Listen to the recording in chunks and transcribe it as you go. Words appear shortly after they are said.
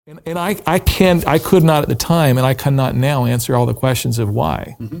And I could not at the time, and I cannot now answer all the questions of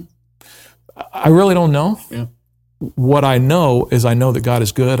why. Mm-hmm. I really don't know. Yeah. What I know is I know that God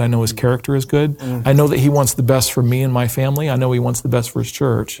is good. I know His character is good. Mm. I know that He wants the best for me and my family. I know He wants the best for His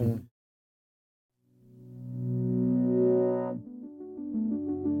church. Mm.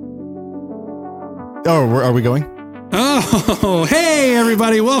 Oh, are we going? Oh, hey,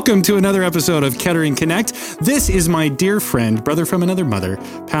 everybody. Welcome to another episode of Kettering Connect. This is my dear friend, brother from another mother,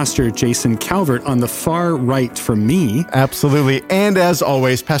 Pastor Jason Calvert on the far right from me. Absolutely. And as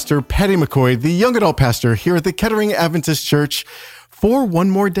always, Pastor Patty McCoy, the young adult pastor here at the Kettering Adventist Church for one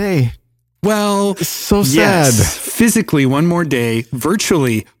more day. Well, it's so sad. Yes, physically one more day,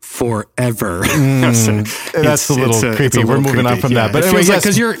 virtually forever. That's a little creepy. We're moving on from that. But anyway,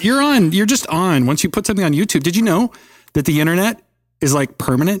 because you're just on. Once you put something on YouTube, did you know that the internet is like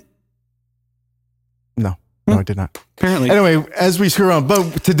permanent? No, I did not. Apparently. Anyway, as we screw around,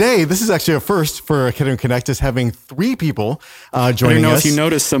 but today, this is actually a first for Kettering Connect, is having three people joining us. I don't know if you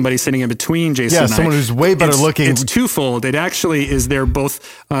noticed somebody sitting in between Jason and I. Someone who's way better looking. It's twofold. It actually is there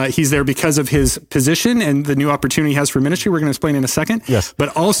both, he's there because of his position and the new opportunity he has for ministry. We're going to explain in a second. Yes.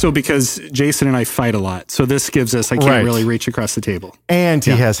 But also because Jason and I fight a lot. So this gives us, I can't really reach across the table. And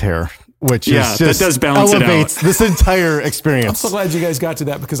he has hair. Which is just that does balance elevates it out. This entire experience. I'm so glad you guys got to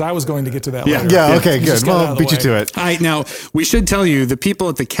that because I was going to get to that later. Yeah, okay, good. Well, I'll beat you to it. All right, now, we should tell you, the people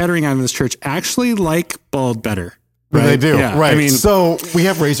at the Kettering Adventist Church actually like bald better. Right? They do, yeah, right. I mean, so we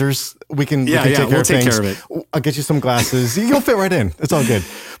have razors. We can take care of it. I'll get you some glasses. You'll fit right in. It's all good.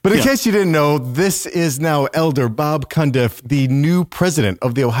 But in case you didn't know, this is now Elder Bob Cundiff, the new president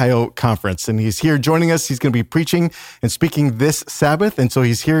of the Ohio Conference. And he's here joining us. He's going to be preaching and speaking this Sabbath. And so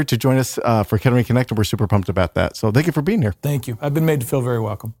he's here to join us for Kettering Connect. And we're super pumped about that. So thank you for being here. Thank you. I've been made to feel very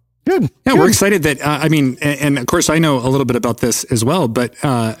welcome. Good. Yeah, we're excited that, and of course I know a little bit about this as well, but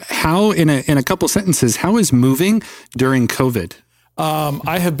how, in a couple sentences, how is moving during COVID?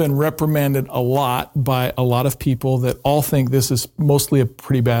 I have been reprimanded a lot by a lot of people that all think this is mostly a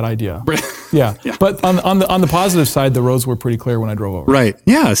pretty bad idea. Yeah. But on the positive side, the roads were pretty clear when I drove over. Right.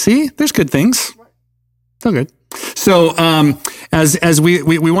 Yeah. See, there's good things. It's all good. So, as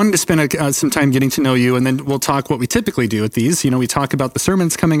we wanted to spend some time getting to know you, and then we'll talk what we typically do at these. We talk about the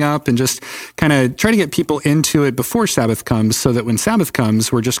sermons coming up and just kind of try to get people into it before Sabbath comes, so that when Sabbath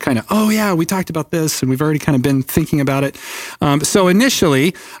comes, we're just kind of, oh yeah, we talked about this and we've already kind of been thinking about it. So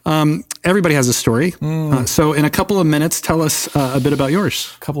initially, everybody has a story. So in a couple of minutes, tell us a bit about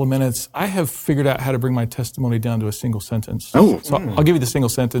yours. A couple of minutes. I have figured out how to bring my testimony down to a single sentence. So I'll give you the single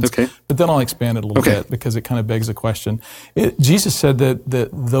sentence, but then I'll expand it a little bit because it kind of begs a question. Jesus said that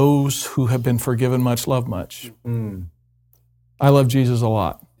those who have been forgiven much love much. I love Jesus a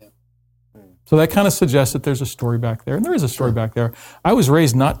lot. So that kind of suggests that there's a story back there, and there is a story back there. I was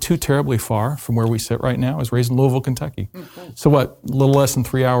raised not too terribly far from where we sit right now. I was raised in Louisville, Kentucky. So a little less than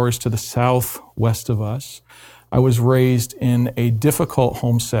 3 hours to the southwest of us. I was raised in a difficult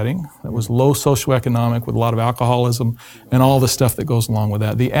home setting that was low socioeconomic with a lot of alcoholism and all the stuff that goes along with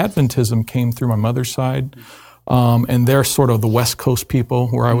that. The Adventism came through my mother's side. And they're sort of the West Coast people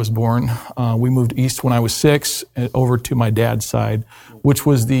where I was born. We moved east when I was 6 over to my dad's side, which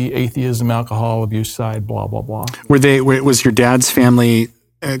was the atheism, alcohol abuse side, blah, blah, blah. Was your dad's family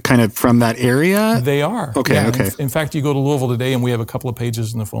kind of from that area? They are. Okay. In fact, you go to Louisville today and we have a couple of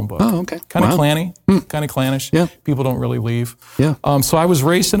pages in the phone book. Oh, okay. Kind of clanny, kind of clannish. Yeah. People don't really leave. Yeah. So I was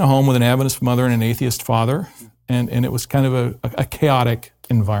raised in a home with an Adventist mother and an atheist father, and it was kind of a chaotic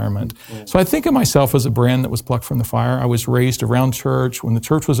environment. So I think of myself as a brand that was plucked from the fire. I was raised around church. When the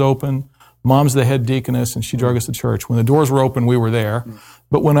church was open, Mom's the head deaconess and she drug us to church. When the doors were open, we were there.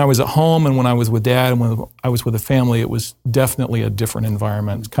 But when I was at home and when I was with Dad and when I was with a family, it was definitely a different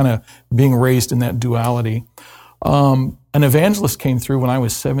environment, kind of being raised in that duality. An evangelist came through when I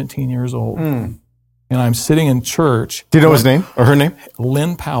was 17 years old. And I'm sitting in church. Do you know his name or her name?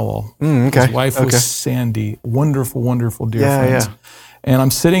 Lynn Powell. Okay. His wife was Sandy. Wonderful, wonderful dear friends. Yeah. And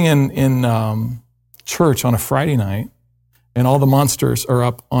I'm sitting in church on a Friday night, and all the monsters are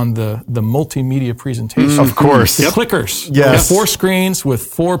up on the multimedia presentation. Of course. The clickers. Yes. 4 screens with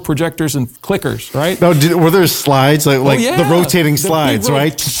 4 projectors and clickers, right? No, were there slides, the rotating slides,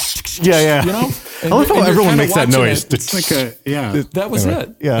 right? Yeah. I love how everyone makes that noise. It's like that was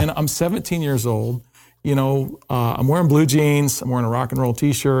it. Yeah. And I'm 17 years old. I'm wearing blue jeans. I'm wearing a rock and roll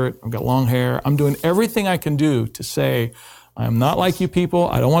T-shirt. I've got long hair. I'm doing everything I can do to say I'm not like you people.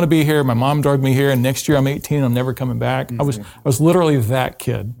 I don't want to be here. My mom drugged me here, and next year I'm 18. I'm never coming back. I was literally that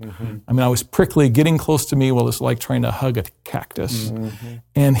kid. I mean, I was prickly, getting close to me. Well, it's like trying to hug a cactus.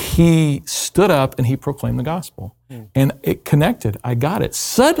 And he stood up and he proclaimed the gospel, and it connected. I got it.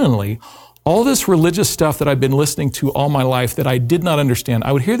 Suddenly, all this religious stuff that I've been listening to all my life that I did not understand.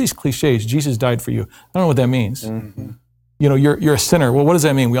 I would hear these cliches. Jesus died for you. I don't know what that means. You know, you're a sinner. Well, what does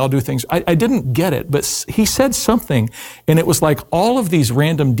that mean? We all do things. I didn't get it, but he said something, and it was like all of these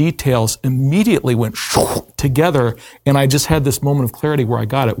random details immediately went together, and I just had this moment of clarity where I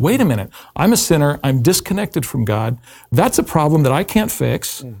got it. Wait a minute. I'm a sinner. I'm disconnected from God. That's a problem that I can't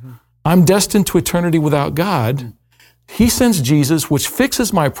fix. I'm destined to eternity without God. He sends Jesus, which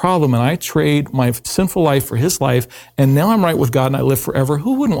fixes my problem, and I trade my sinful life for his life, and now I'm right with God and I live forever.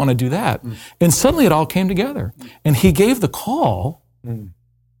 Who wouldn't want to do that? And suddenly it all came together. And he gave the call,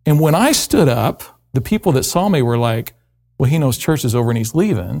 and when I stood up, the people that saw me were like, well, he knows church is over and he's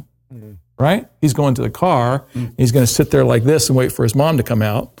leaving, right? He's going to the car, he's going to sit there like this and wait for his mom to come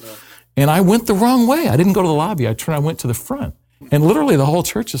out. And I went the wrong way. I didn't go to the lobby. I went to the front. And literally the whole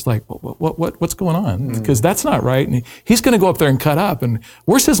church is like, what's going on? Because that's not right. And he's going to go up there and cut up. And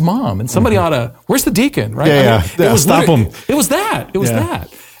where's his mom? And somebody where's the deacon? Right? It was stop him. It was that. It was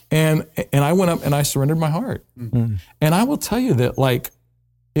that. And I went up and I surrendered my heart. And I will tell you that like,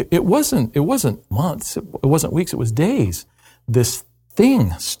 it wasn't months. It wasn't weeks. It was days. This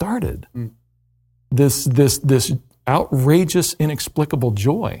thing started. This outrageous, inexplicable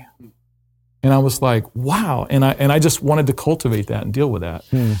joy. And I was like, wow. And I just wanted to cultivate that and deal with that.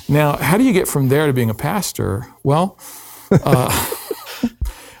 Now, how do you get from there to being a pastor? Well,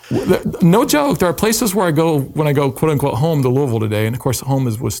 no joke. There are places where I go, when I go, quote unquote, home to Louisville today. And of course, home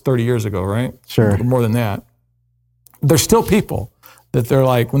was 30 years ago, right? Sure. More than that. There's still people that they're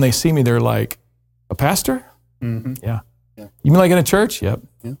like, when they see me, they're like, a pastor? Yeah. You mean like in a church? Yep.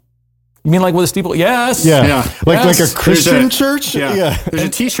 Yeah. You mean like with a steeple? Yes. Like a Christian church? There's a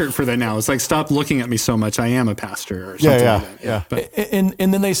t-shirt for that now. It's like, stop looking at me so much. I am a pastor or something like that. But, and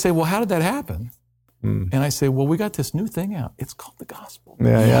then they say, well, how did that happen? And I say, well, we got this new thing out. It's called the gospel.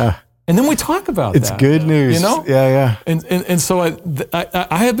 And then we talk about it's good news. You know? And so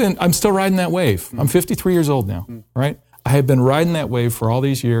I'm still riding that wave. I'm 53 years old now, right? I have been riding that wave for all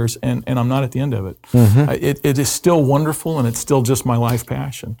these years, and I'm not at the end of it. It is still wonderful, and it's still just my life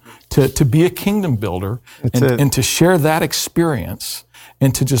passion to be a kingdom builder and to share that experience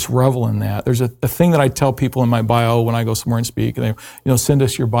and to just revel in that. There's a thing that I tell people in my bio when I go somewhere and speak. And they, send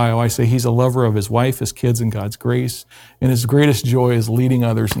us your bio. I say he's a lover of his wife, his kids, and God's grace, and his greatest joy is leading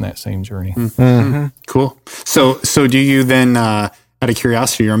others in that same journey. Cool. So do you then? Out of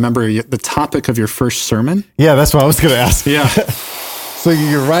curiosity, you remember the topic of your first sermon? Yeah, that's what I was going to ask. Yeah. So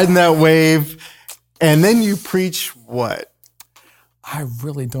you're riding that wave, and then you preach what? I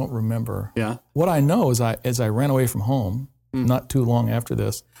really don't remember. Yeah. What I know is as I ran away from home, not too long after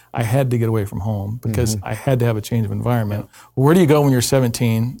this, I had to get away from home because I had to have a change of environment. Where do you go when you're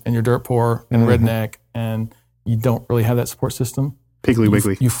 17 and you're dirt poor and redneck and you don't really have that support system? Piggly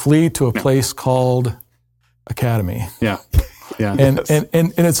Wiggly. You flee to a place called Academy. Yeah. And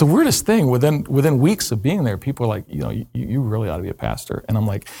it's the weirdest thing. Within weeks of being there, people are like, you really ought to be a pastor. And I'm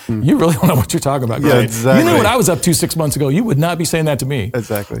like, you really don't know what you're talking about. Yeah, exactly. You knew what I was up to 6 months ago. You would not be saying that to me.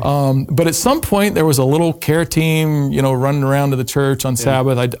 Exactly. But at some point, there was a little care team, running around to the church on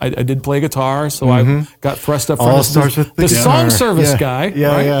Sabbath. I did play guitar, so I got thrust up All starts with the song service guy.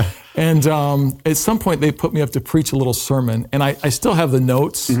 Yeah. And at some point, they put me up to preach a little sermon. And I still have the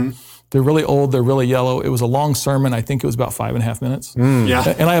notes. They're really old. They're really yellow. It was a long sermon. I think it was about 5.5 minutes. And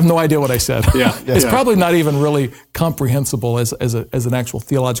I have no idea what I said. It's probably not even really comprehensible as an actual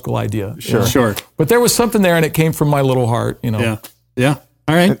theological idea. Sure. But there was something there, and it came from my little heart. Yeah.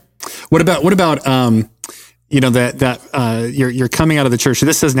 All right. What about you're coming out of the church.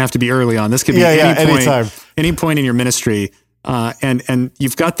 This doesn't have to be early on. This could be any point in your ministry. And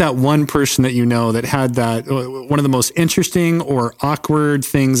you've got that one person that that had that one of the most interesting or awkward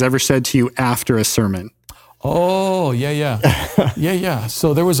things ever said to you after a sermon. Oh, yeah.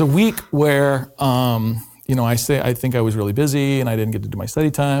 So there was a week where, I think I was really busy and I didn't get to do my study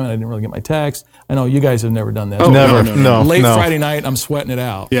time and I didn't really get my text. I know you guys have never done that. Oh, never. No. Late Friday night, I'm sweating it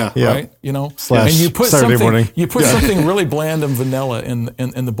out. Yeah. Right? Slash and you put Saturday morning. You put something really bland and vanilla in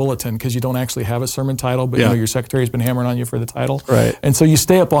the bulletin because you don't actually have a sermon title, but your secretary's been hammering on you for the title. Right. And so you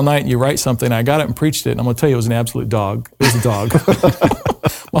stay up all night and you write something. I got it and preached it, and I'm going to tell you it was an absolute dog. It was a dog.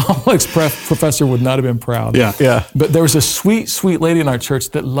 My Alex professor would not have been proud. Yeah. But there was a sweet, sweet lady in our church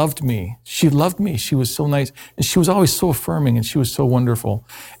that loved me. She loved me. She was so nice. And she was always so affirming, and she was so wonderful.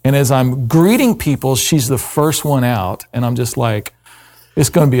 And as I'm greeting people, she's the first one out. And I'm just like, it's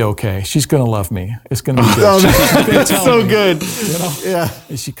going to be okay. She's going to love me. It's going to be good. That's so good. You know? Yeah.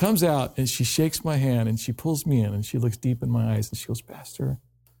 And she comes out and she shakes my hand and she pulls me in and she looks deep in my eyes and she goes, Pastor,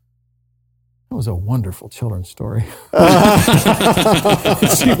 that was a wonderful children's story. She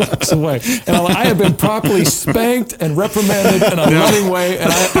walks away. And I have been properly spanked and reprimanded in a loving way, and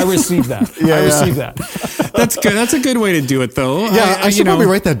I received that. I received that. That's good. That's a good way to do it, though. Yeah, I should probably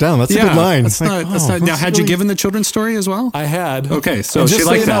write that down. That's a good line. Now, had you given the children's story as well? I had. Okay, so just she so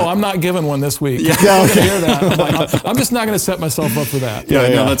liked you that. know, I'm not giving one this week. Yeah, okay. Hear that. I'm just not going to set myself up for that.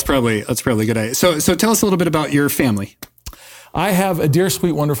 No, that's probably a good idea. So tell us a little bit about your family. I have a dear,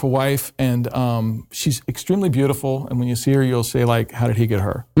 sweet, wonderful wife, and she's extremely beautiful. And when you see her, you'll say, like, how did he get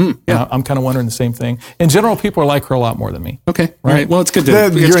her? I'm kind of wondering the same thing. In general, people like her a lot more than me. Okay. Right. Well, it's good to,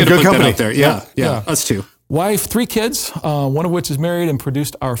 you're in good put company. that out there. Yeah. Us too. Wife, 3 kids, one of which is married and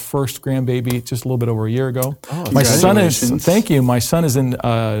produced our first grandbaby just a little bit over a year ago. My son is, thank you. My son is in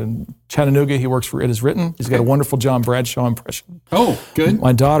Chattanooga. He works for It Is Written. He's got a wonderful John Bradshaw impression. Oh, good.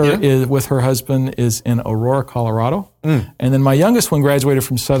 My daughter is with her husband is in Aurora, Colorado. And then my youngest one graduated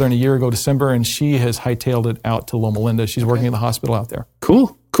from Southern a year ago, December, and she has hightailed it out to Loma Linda. She's working at the hospital out there.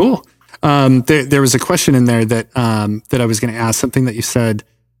 Cool. There was a question in there that I was going to ask, something that you said.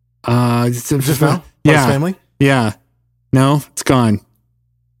 Just now? His family? Yeah. No, it's gone.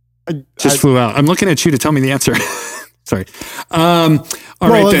 Flew out. I'm looking at you to tell me the answer. Sorry. All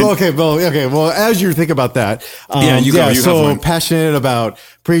right. Okay. Well, as you think about that, you go. You so passionate about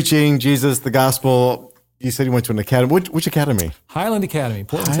preaching Jesus, the gospel. You said you went to an academy. Which academy? Highland Academy,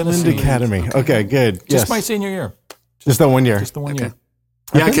 Portland, Highland Tennessee. Academy. Okay, good. Just my senior year. Just that 1 year. Just the 1 year.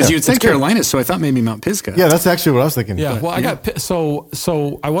 Yeah, because you had said Carolina, so I thought maybe Mount Pisgah. Yeah, that's actually what I was thinking. Yeah, well, I got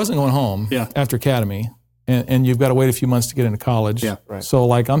so I wasn't going home after Academy, and you've got to wait a few months to get into college. Yeah, right. So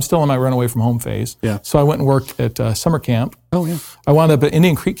like I'm still in my runaway from home phase. Yeah. So I went and worked at summer camp. Oh yeah. I wound up at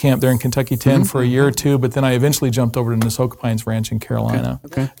Indian Creek Camp there in Kentucky 10 for a year or two, but then I eventually jumped over to Nasoka Pines Ranch in Carolina.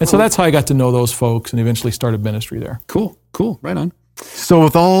 Okay. And so that's how I got to know those folks and eventually started ministry there. Cool. Right on. So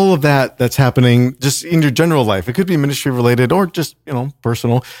with all of that's happening just in your general life, it could be ministry related or just,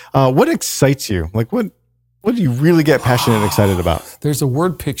 personal. What excites you? Like what do you really get passionate and excited about? There's a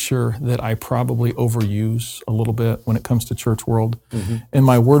word picture that I probably overuse a little bit when it comes to church world. And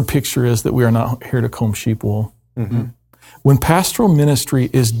my word picture is that we are not here to comb sheep wool. When pastoral ministry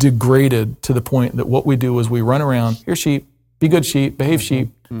is degraded to the point that what we do is we run around, here sheep, be good sheep, behave sheep,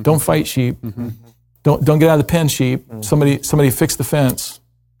 don't fight sheep. Don't get out of the pen, sheep. Somebody fix the fence.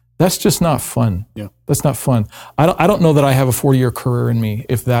 That's just not fun. Yeah. That's not fun. I don't know that I have a 40-year career in me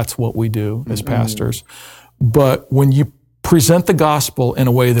if that's what we do as pastors. But when you present the gospel in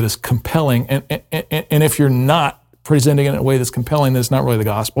a way that is compelling, and if you're not presenting it in a way that's compelling, then it's not really the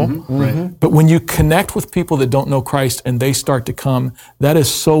gospel. Right. But when you connect with people that don't know Christ and they start to come, that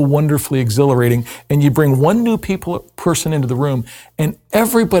is so wonderfully exhilarating. And you bring one new person into the room and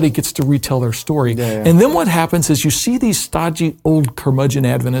everybody gets to retell their story. And then what happens is you see these stodgy old curmudgeon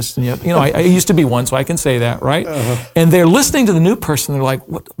Adventists, and I used to be one, so I can say that, right? And they're listening to the new person. They're like,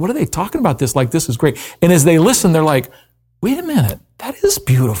 what are they talking about this? Like, this is great. And as they listen, they're like, wait a minute, that is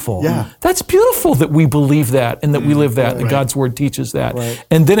beautiful. Yeah. That's beautiful that we believe that and that we live that, and God's word teaches that. Right.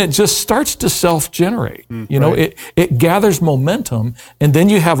 And then it just starts to self-generate. It gathers momentum, and then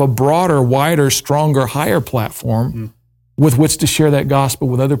you have a broader, wider, stronger, higher platform with which to share that gospel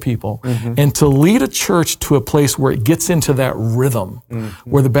with other people. And to lead a church to a place where it gets into that rhythm,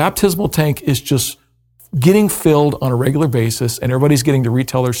 where the baptismal tank is just getting filled on a regular basis, and everybody's getting to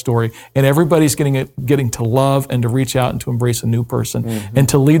retell their story, and everybody's getting to love and to reach out and to embrace a new person and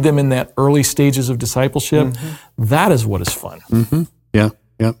to lead them in that early stages of discipleship. That is what is fun. Yeah.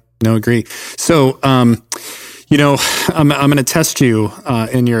 No, agree. So, I'm going to test you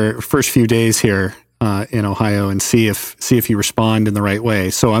in your first few days here in Ohio and see if you respond in the right way.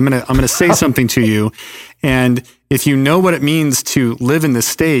 So I'm going to say something to you, and if you know what it means to live in this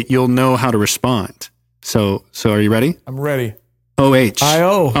state, you'll know how to respond. So are you ready? I'm ready. O-H.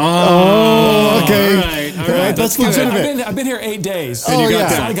 I-O. Oh, okay. All right. That's legitimate. I've been here 8 days. Oh, you got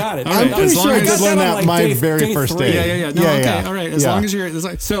that. So I got it. All I'm right. pretty sure I as did learn that my very first day. Yeah. No, okay. All right. As long as you're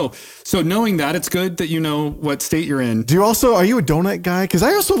so knowing that, it's good that you know what state you're in. Are you a donut guy? Because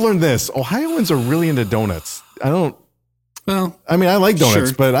I also learned this. Ohioans are really into donuts. I like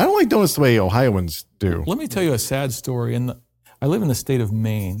donuts, but I don't like donuts the way Ohioans do. Let me tell you a sad story. I live in the state of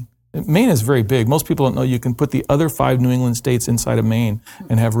Maine. Maine is very big. Most people don't know you can put the other 5 New England states inside of Maine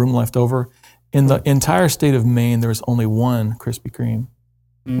and have room left over. In the entire state of Maine, there's only one Krispy Kreme.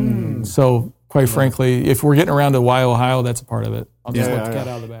 So, quite frankly, if we're getting around to why Ohio, that's a part of it. I'll just let the cat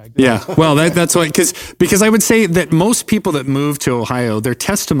out of the bag. Yeah, well, that's why, because I would say that most people that move to Ohio, their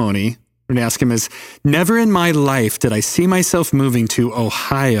testimony, when you ask them, is never in my life did I see myself moving to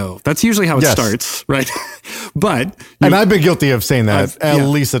Ohio. That's usually how it starts, right? But and I've been guilty of saying that at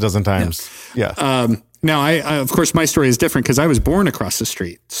least a dozen times. Yeah. Now, I of course, my story is different because I was born across the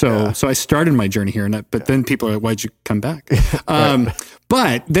street. So I started my journey here, but then people are like, why'd you come back?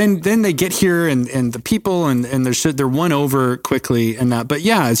 But then they get here and the people and they're won over quickly and that. But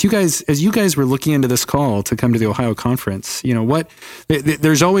yeah, as you guys were looking into this call to come to the Ohio conference,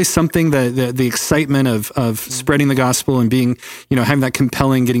 there's always something the excitement of spreading the gospel and being, having that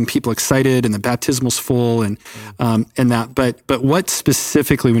compelling, getting people excited and the baptismal's full and that. But what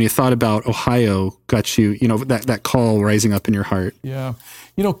specifically, when you thought about Ohio, got you, that call rising up in your heart? Yeah.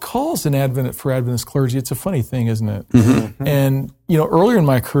 Calls for Adventist clergy, it's a funny thing, isn't it? Mm-hmm. And, earlier in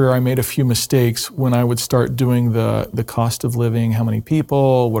my career, I made a few mistakes when I would start doing the cost of living, how many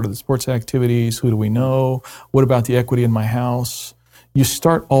people, what are the sports activities, who do we know, what about the equity in my house? You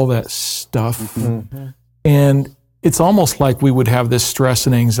start all that stuff, and it's almost like we would have this stress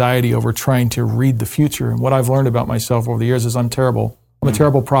and anxiety over trying to read the future. And what I've learned about myself over the years is I'm terrible. I'm a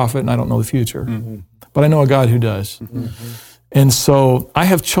terrible prophet, and I don't know the future. Mm-hmm. But I know a God who does. Mm-hmm. And so I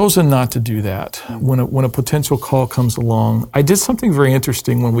have chosen not to do that when a potential call comes along. I did something very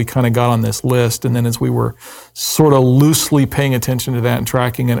interesting when we kind of got on this list, and then as we were sort of loosely paying attention to that and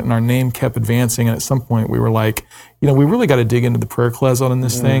tracking it, and our name kept advancing, and at some point we were like, we really got to dig into the prayer closet on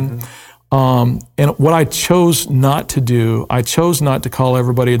this thing. And what I chose not to do, I chose not to call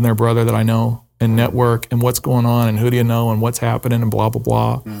everybody and their brother that I know and network and what's going on and who do you know and what's happening and blah, blah,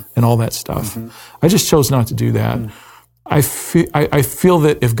 blah, and all that stuff. I just chose not to do that. I feel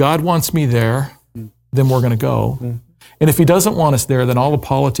that if God wants me there, then we're going to go. And if he doesn't want us there, then all the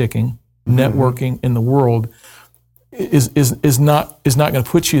politicking, networking in the world is not going to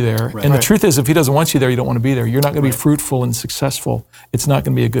put you there. Right. And the truth is, if he doesn't want you there, you don't want to be there. You're not going to be fruitful and successful. It's not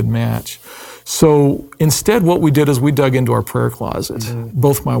going to be a good match. So instead, what we did is we dug into our prayer closet,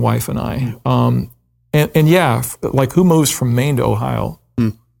 both my wife and I. And yeah, like who moves from Maine to Ohio?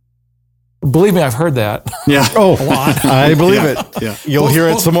 Believe me, I've heard that. Yeah. A lot. I believe it. Yeah. You'll hear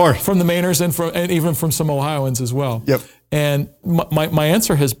it some more. From the Mainers and even from some Ohioans as well. Yep. And my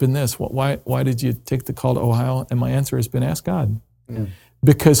answer has been this: why did you take the call to Ohio? And my answer has been, ask God.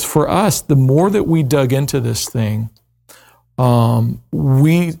 Because for us, the more that we dug into this thing,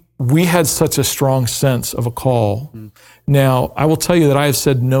 we had such a strong sense of a call. Now, I will tell you that I have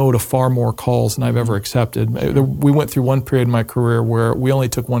said no to far more calls than I've ever accepted. We went through one period in my career where we only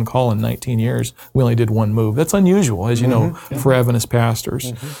took one call in 19 years. We only did one move. That's unusual, as you know, for Adventist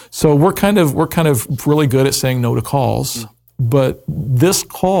pastors. So we're kind of really good at saying no to calls. But this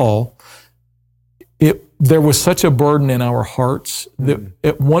call, there was such a burden in our hearts that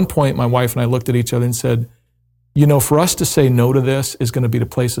at one point my wife and I looked at each other and said, for us to say no to this is going to be to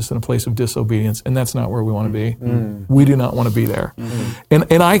place us in a place of disobedience, and that's not where we want to be. We do not want to be there. And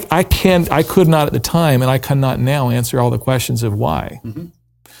I could not at the time, and I cannot now answer all the questions of why.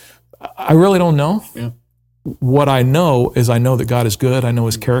 I really don't know. Yeah. What I know is I know that God is good. I know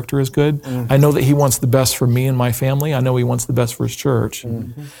his character is good. I know that he wants the best for me and my family. I know he wants the best for his church.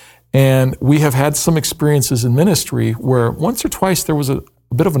 And we have had some experiences in ministry where once or twice there was a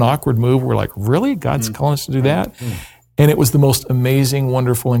bit of an awkward move. We're like, really? God's calling us to do that? And it was the most amazing,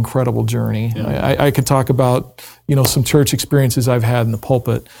 wonderful, incredible journey. Yeah. I could talk about, some church experiences I've had in the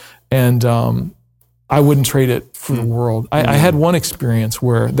pulpit, and I wouldn't trade it for the world. I had one experience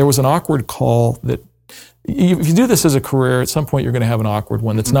where there was an awkward call that, if you do this as a career, at some point you're going to have an awkward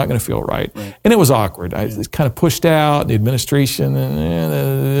one that's not going to feel right. And it was awkward. I was kind of pushed out, the administration,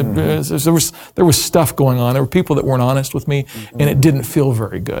 and there was stuff going on. There were people that weren't honest with me, and it didn't feel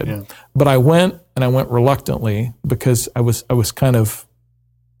very good. Yeah. But I went reluctantly because I was kind of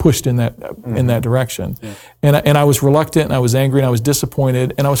pushed in that direction. Yeah. And I was reluctant, and I was angry, and I was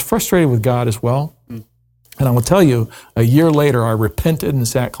disappointed, and I was frustrated with God as well. And I will tell you, a year later, I repented in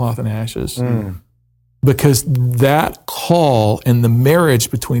sackcloth and ashes. Because that call and the marriage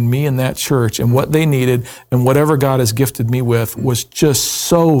between me and that church and what they needed and whatever God has gifted me with was just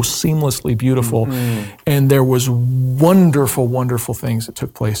so seamlessly beautiful. And there was wonderful, wonderful things that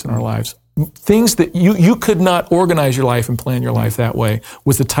took place in our lives. things that you could not organize your life and plan your life that way,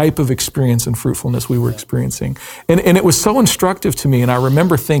 was the type of experience and fruitfulness we were experiencing. And it was so instructive to me. And I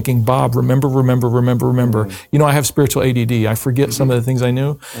remember thinking, Bob, remember. You know, I have spiritual ADD. I forget some of the things I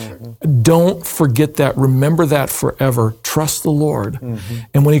knew. Don't forget that. Remember that forever. Trust the Lord.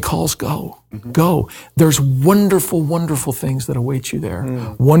 And when he calls, go. Go. There's wonderful, wonderful things that await you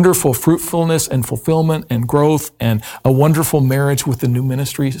there. Wonderful fruitfulness and fulfillment and growth and a wonderful marriage with the new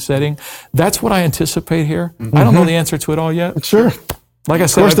ministry setting. That's what I anticipate here. I don't know the answer to it all yet. Sure. Like I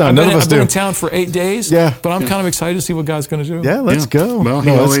said, I've been in town for 8 days, but I'm kind of excited to see what God's going to do. Yeah, let's go. Well,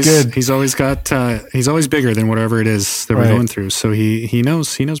 that's good. He's always bigger than whatever it is that we're going through. So he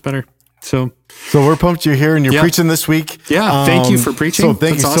knows better. So we're pumped you're here and you're preaching this week. Yeah, thank you for preaching. So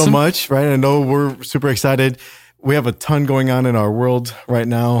thank you so much, right? I know we're super excited. We have a ton going on in our world right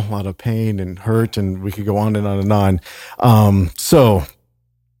now, a lot of pain and hurt, and we could go on and on and on. So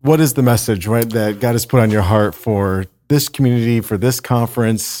what is the message, right, that God has put on your heart for this community, for this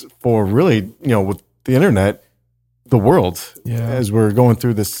conference, for really, with the internet, the world, as we're going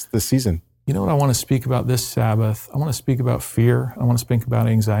through this season? You know what I want to speak about this Sabbath? I want to speak about fear. I want to speak about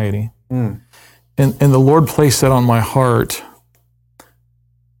anxiety. And the Lord placed that on my heart.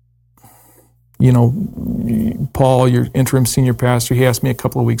 You know, Paul, your interim senior pastor, he asked me a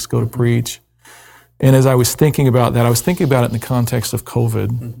couple of weeks ago to preach. And as I was thinking about that, I was thinking about it in the context of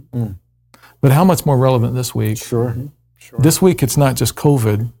COVID. But how much more relevant this week? Sure. This week, it's not just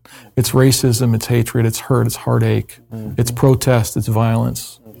COVID. It's racism, it's hatred, it's hurt, it's heartache, it's protest, it's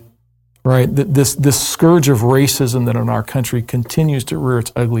violence. Right? This scourge of racism that in our country continues to rear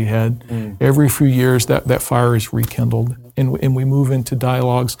its ugly head. Every few years, that fire is rekindled, and we move into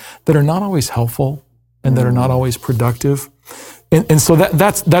dialogues that are not always helpful and that are not always productive. And so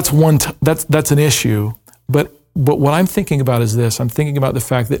that's an issue. But what I'm thinking about is this. I'm thinking about the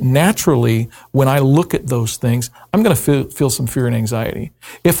fact that naturally, when I look at those things, I'm going to feel some fear and anxiety.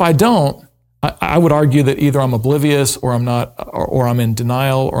 If I don't, I would argue that either I'm oblivious or I'm not, or I'm in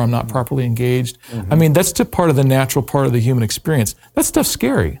denial or I'm not properly engaged. I mean, that's just part of the natural part of the human experience. That stuff's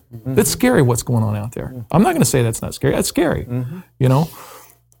scary. That's scary what's going on out there. I'm not going to say that's not scary. That's scary. You know?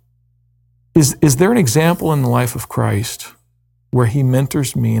 Is there an example in the life of Christ where he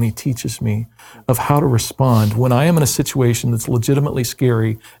mentors me and he teaches me of how to respond when I am in a situation that's legitimately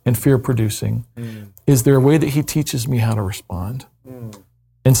scary and fear-producing? Is there a way that he teaches me how to respond?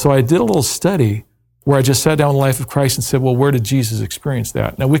 And so I did a little study where I just sat down in the life of Christ and said, well, where did Jesus experience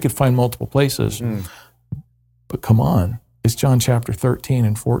that? Now, we could find multiple places, but come on. It's John chapter 13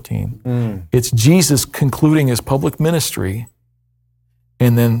 and 14. It's Jesus concluding his public ministry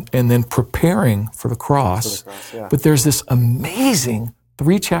and then preparing for the cross. But there's this amazing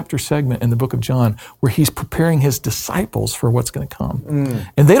 3-chapter segment in the book of John where he's preparing his disciples for what's going to come.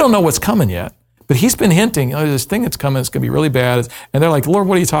 And they don't know what's coming yet. But he's been hinting, this thing that's coming, it's going to be really bad. And they're like, Lord,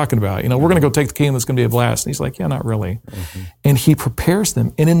 what are you talking about? We're going to go take the kingdom, it's going to be a blast. And he's like, yeah, not really. And he prepares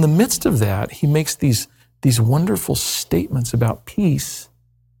them. And in the midst of that, he makes these wonderful statements about peace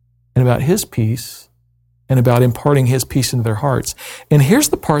and about his peace and about imparting his peace into their hearts. And here's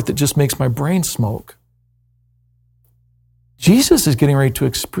the part that just makes my brain smoke. Jesus is getting ready to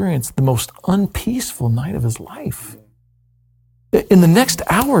experience the most unpeaceful night of his life. In the next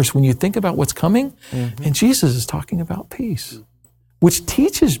hours, when you think about what's coming, and Jesus is talking about peace, which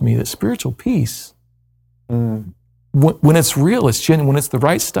teaches me that spiritual peace, when it's real, it's genuine, when it's the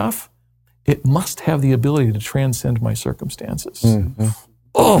right stuff, it must have the ability to transcend my circumstances.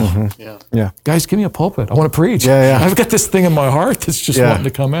 Guys, give me a pulpit. I want to preach. I've got this thing in my heart that's just wanting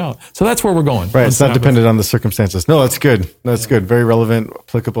to come out. So that's where we're going. Right, it's not dependent on the circumstances. No, that's good. That's good. Very relevant,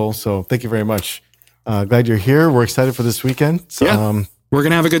 applicable. So thank you very much. Glad you're here. We're excited for this weekend. So, we're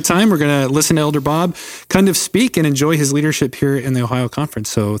going to have a good time. We're going to listen to Elder Bob kind of speak and enjoy his leadership here in the Ohio Conference.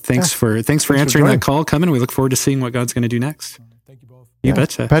 So thanks for answering that call, coming. We look forward to seeing what God's going to do next. Thank you both. You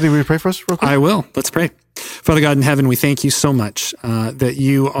betcha. Patty, will you pray for us real quick? I will. Let's pray. Father God in heaven, we thank you so much that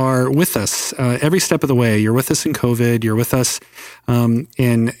you are with us every step of the way. You're with us in COVID. You're with us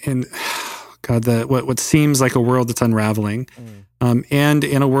in God, what seems like a world that's unraveling. And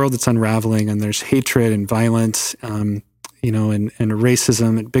in a world that's unraveling, and there's hatred and violence, and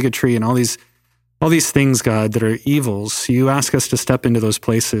racism and bigotry and all these things, God, that are evils. You ask us to step into those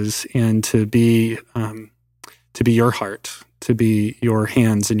places and to be your heart, to be your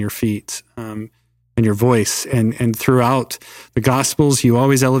hands and your feet, and your voice. And throughout the Gospels, you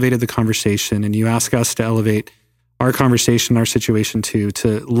always elevated the conversation, and you ask us to elevate our conversation, our situation to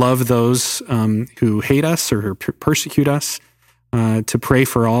love those who hate us or who persecute us. To pray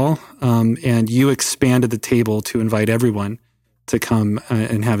for all, and you expanded the table to invite everyone to come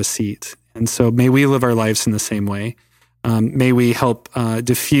and have a seat. And so may we live our lives in the same way. May we help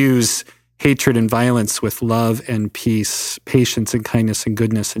diffuse hatred and violence with love and peace, patience and kindness and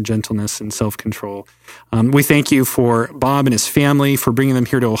goodness and gentleness and self-control. We thank you for Bob and his family, for bringing them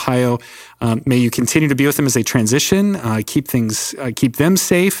here to Ohio. May you continue to be with them as they transition, keep them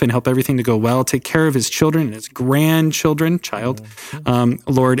safe and help everything to go well. Take care of his children and his grandchildren,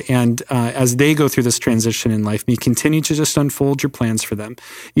 Lord. And as they go through this transition in life, may you continue to just unfold your plans for them,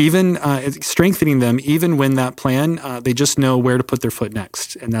 even strengthening them, even when that plan, they just know where to put their foot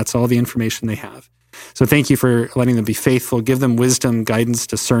next. And that's all the information they have. So thank you for letting them be faithful. Give them wisdom, guidance,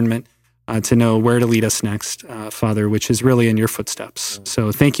 discernment to know where to lead us next, Father, which is really in your footsteps.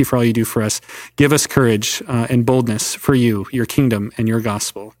 So thank you for all you do for us. Give us courage and boldness for you, your kingdom, and your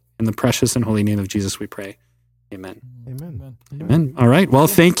gospel. In the precious and holy name of Jesus, we pray. Amen. Amen. Amen. All right. Well,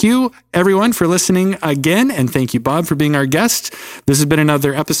 thank you, everyone, for listening again. And thank you, Bob, for being our guest. This has been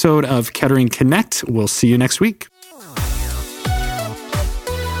another episode of Kettering Connect. We'll see you next week.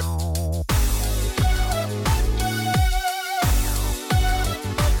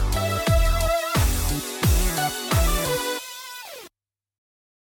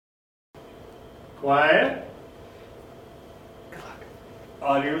 Quiet.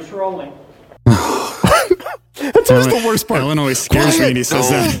 Audio's rolling. That's always the worst part. Ellen always scares me when he says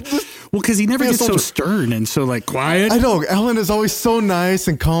that. Well, because he never gets so stern and so quiet. I know. Ellen is always so nice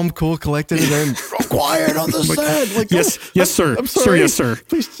and calm, cool, collected, and then quiet on the set. Yes, sir. I'm sorry. Sir, yes, sir.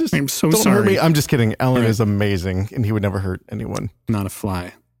 Please just I'm so don't sorry. hurt me. I'm just kidding. Ellen is amazing, and he would never hurt anyone. Not a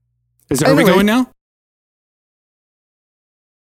fly. Are we going now?